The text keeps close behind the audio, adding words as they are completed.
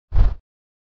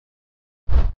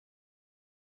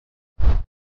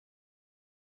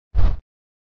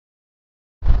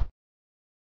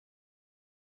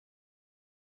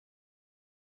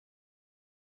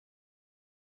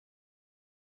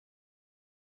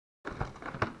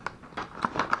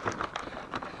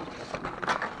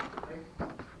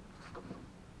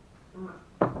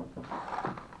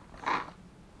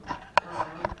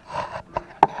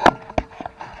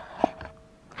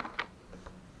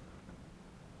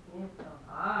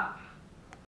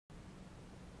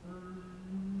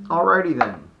Alrighty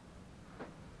then.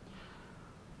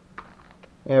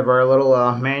 We have our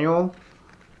little manual,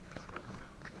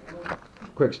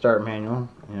 quick start manual,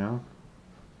 you know,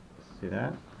 see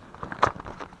that?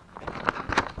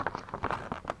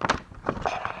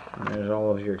 And there's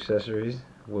all of your accessories.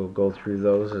 We'll go through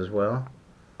those as well.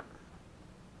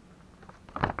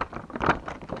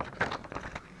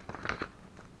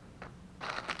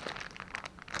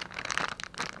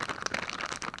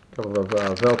 Couple of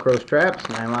Velcro straps,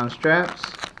 nylon straps.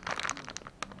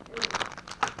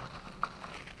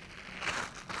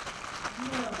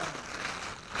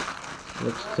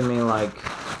 Looks to me like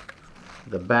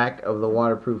the back of the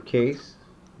waterproof case.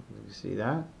 You see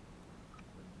that?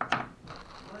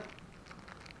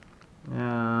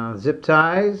 Zip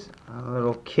ties, a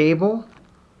little cable.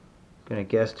 Gonna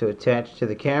guess to attach to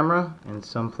the camera and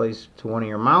someplace to one of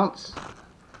your mounts.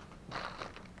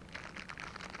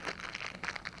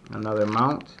 Another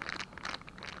mount.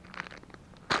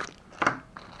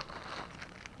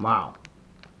 Wow.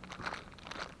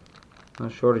 No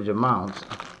shortage of mounts.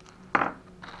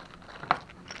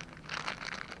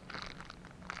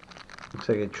 Looks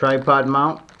like a tripod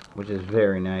mount, which is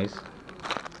very nice.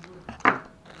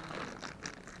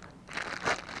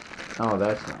 Oh,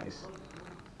 that's nice.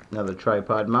 Another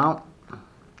tripod mount.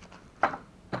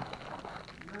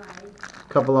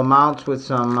 Couple of mounts with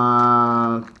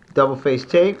some double face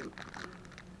tape.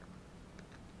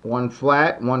 One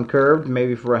flat, one curved,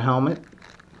 maybe for a helmet.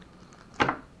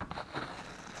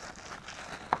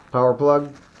 Power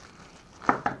plug.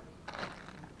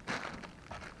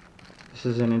 This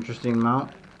is an interesting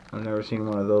mount. I've never seen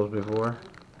one of those before.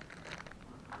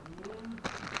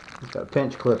 It's got a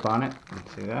pinch clip on it.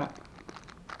 Let's see that.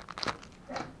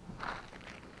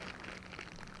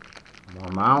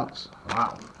 More mounts.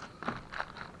 Wow.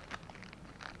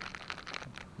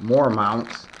 More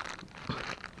mounts.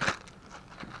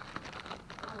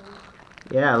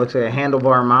 Yeah, it looks like a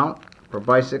handlebar mount for a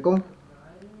bicycle.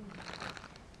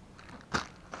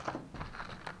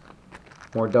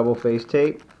 More double face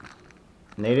tape.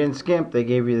 And they didn't skimp, they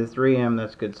gave you the 3M,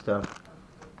 that's good stuff.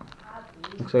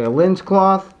 Looks like a lens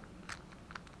cloth.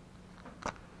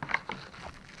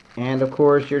 And of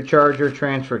course your charger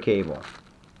transfer cable.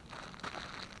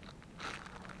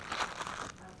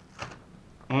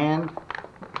 And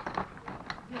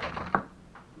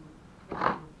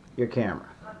your camera.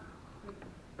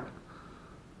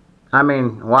 I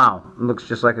mean, wow, it looks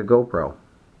just like a GoPro.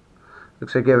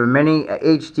 Looks like you have a mini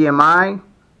HDMI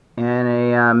and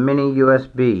a mini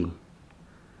USB.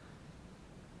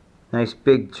 Nice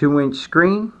big 2-inch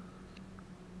screen.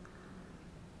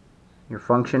 Your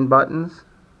function buttons.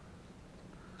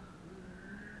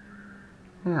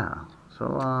 Yeah,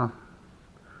 so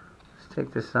let's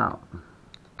take this out.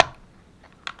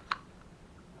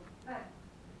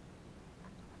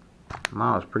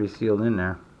 Wow, it's pretty sealed in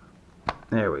there.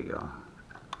 There we go.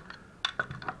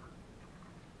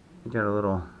 You got a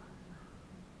little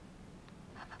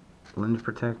lens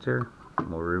protector.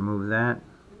 We'll remove that.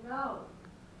 No.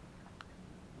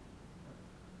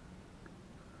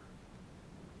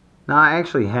 Now I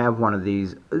actually have one of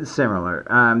these similar.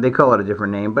 They call it a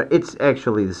different name, but it's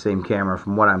actually the same camera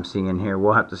from what I'm seeing here.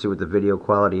 We'll have to see what the video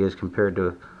quality is compared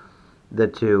to the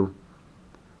two.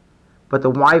 But the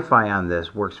Wi-Fi on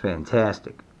this works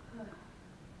fantastic.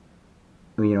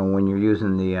 You know, when you're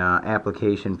using the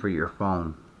application for your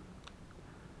phone.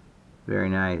 Very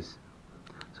nice.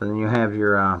 So then you have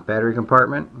your battery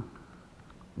compartment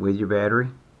with your battery.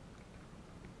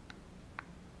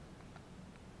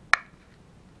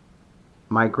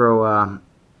 Micro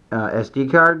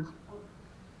SD card.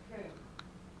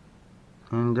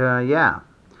 And yeah.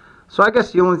 So I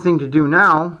guess the only thing to do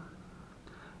now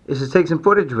is to take some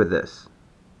footage with this.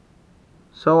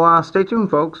 So stay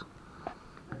tuned, folks.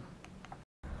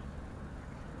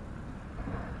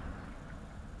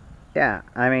 Yeah,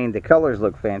 I mean, the colors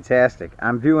look fantastic.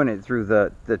 I'm viewing it through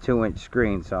the 2-inch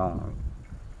screen, so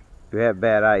if you have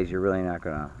bad eyes, you're really not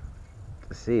going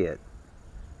to see it.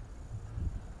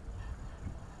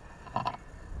 I'm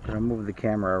going to move the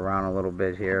camera around a little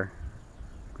bit here.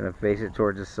 I'm going to face it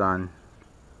towards the sun.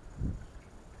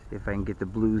 See if I can get the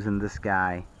blues in the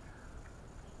sky.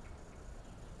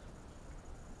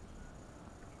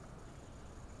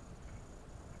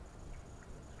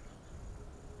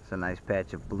 A nice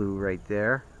patch of blue right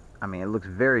there. I mean, it looks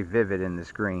very vivid in the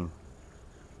screen.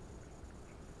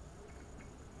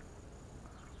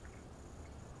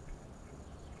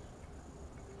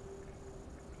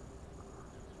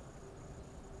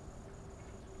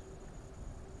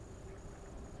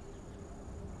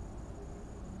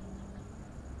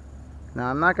 Now,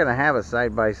 I'm not going to have a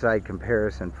side-by-side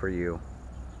comparison for you.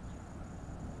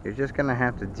 You're just going to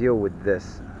have to deal with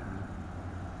this.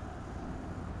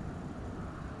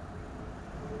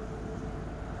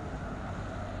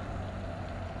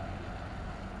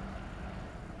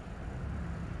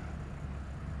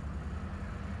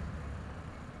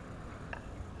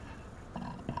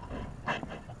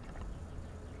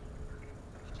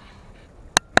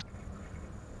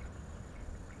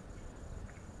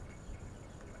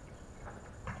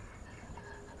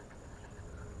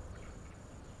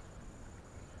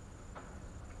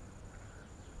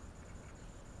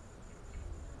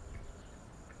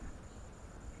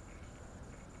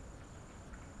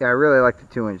 Yeah, I really like the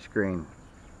 2-inch screen.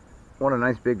 What a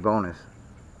nice big bonus.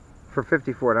 For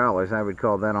 $54, I would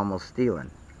call that almost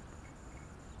stealing.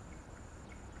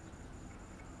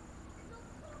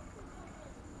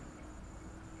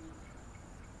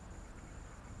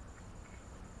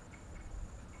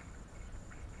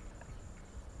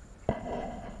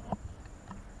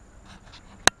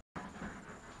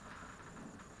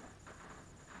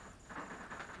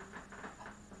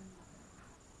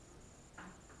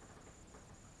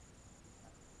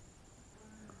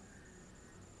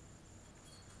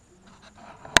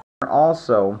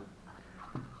 Also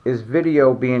is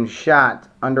video being shot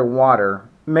underwater,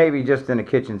 maybe just in a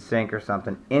kitchen sink or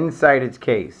something, inside its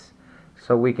case,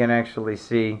 so we can actually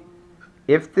see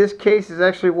if this case is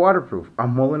actually waterproof.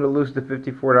 I'm willing to lose the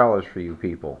 $54 for you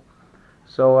people.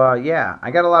 So yeah,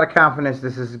 I got a lot of confidence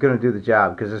this is going to do the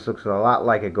job, because this looks a lot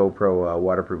like a GoPro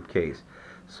waterproof case.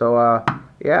 So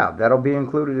yeah, that'll be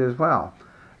included as well.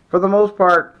 For the most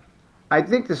part, I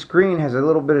think the screen has a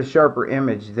little bit of sharper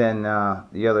image than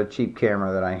the other cheap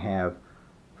camera that I have,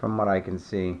 from what I can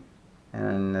see.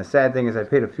 And the sad thing is I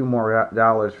paid a few more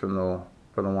dollars for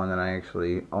the one that I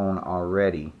actually own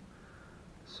already.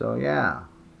 So yeah,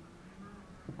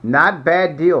 not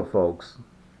bad deal, folks.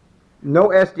 No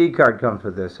SD card comes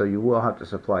with this, so you will have to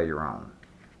supply your own.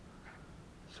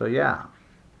 So yeah,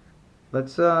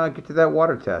 let's get to that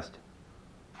water test.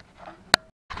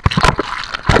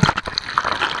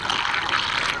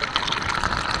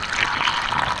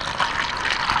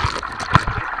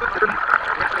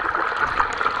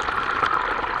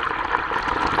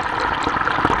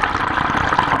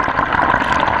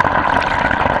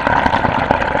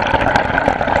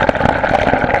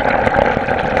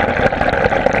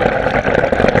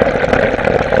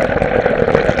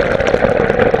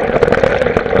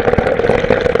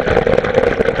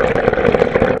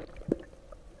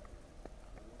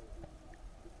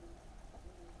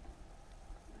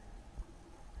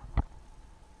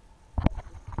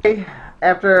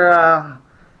 After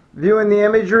viewing the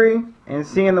imagery and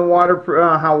seeing the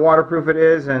how waterproof it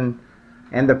is, and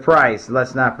the price,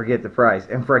 let's not forget the price,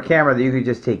 and for a camera that you could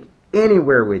just take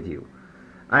anywhere with you.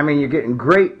 I mean, you're getting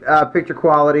great picture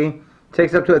quality.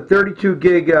 Takes up to a 32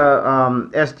 gig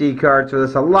SD card, so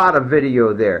there's a lot of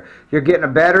video there. You're getting a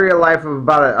battery life of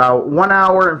about 1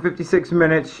 hour and 56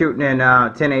 minutes shooting in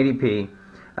 1080p.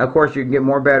 Of course, you can get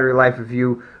more battery life if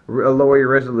you lower your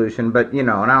resolution, but you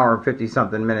know, 1 hour and 50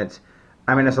 something minutes,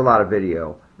 I mean, it's a lot of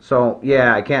video. So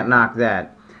yeah, I can't knock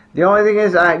that. The only thing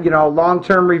is, you know,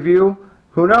 long-term review,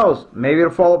 who knows? Maybe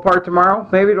it'll fall apart tomorrow.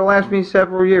 Maybe it'll last me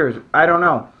several years. I don't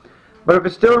know. But if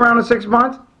it's still around in 6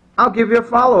 months, I'll give you a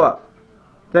follow-up.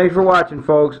 Thanks for watching,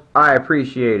 folks. I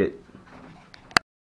appreciate it.